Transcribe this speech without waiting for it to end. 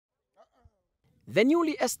The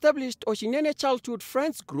newly established Otjinene Childhood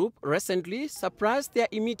Friends Group recently surprised their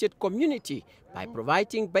immediate community by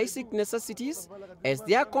providing basic necessities as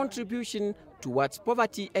their contribution towards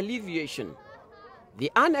poverty alleviation.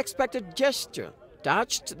 The unexpected gesture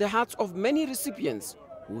touched the hearts of many recipients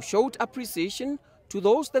who showed appreciation to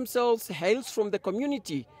those themselves hails from the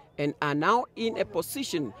community and are now in a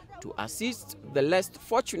position to assist the less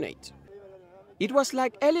fortunate. It was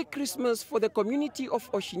like early Christmas for the community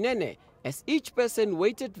of Otjinene as each person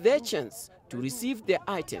waited their chance to receive their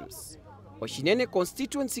items. Otjinene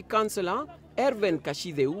Constituency Councillor Erven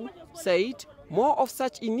Kashideu said more of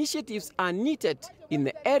such initiatives are needed in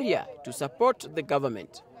the area to support the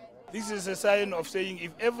government. This is a sign of saying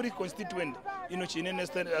if every constituent in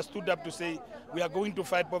Otjinene stood up to say we are going to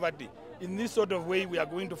fight poverty, in this sort of way we are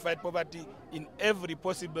going to fight poverty in every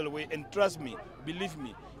possible way. And trust me, believe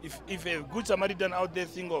me, if a good Samaritan out there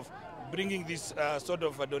think of bringing this sort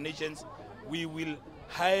of donations, we will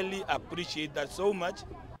highly appreciate that so much.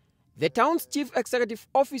 The town's Chief Executive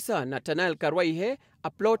Officer, Nathaniel Karwaihe,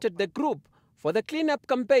 applauded the group for the cleanup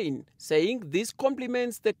campaign, saying this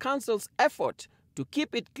complements the council's effort to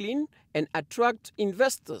keep it clean and attract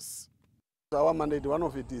investors. Our mandate, one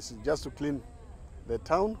of it is just to clean the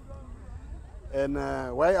town. And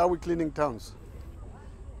why are we cleaning towns?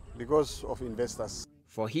 Because of investors.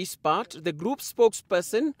 For his part, the group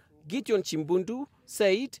spokesperson, Gideon Chimbundu,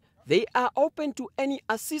 said they are open to any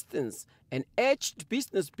assistance and urged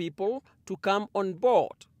business people to come on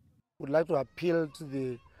board. We'd like to appeal to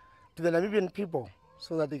the Namibian people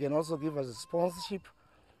so that they can also give us a sponsorship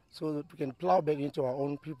so that we can plow back into our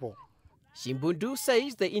own people. Chimbundu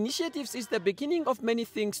says the initiatives is the beginning of many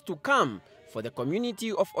things to come for the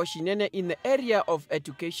community of Otjinene in the area of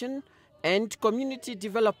education and community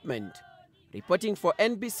development. Reporting for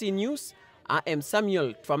NBC News, I am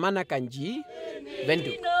Samuel Twamana Kanji,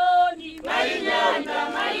 Vendu.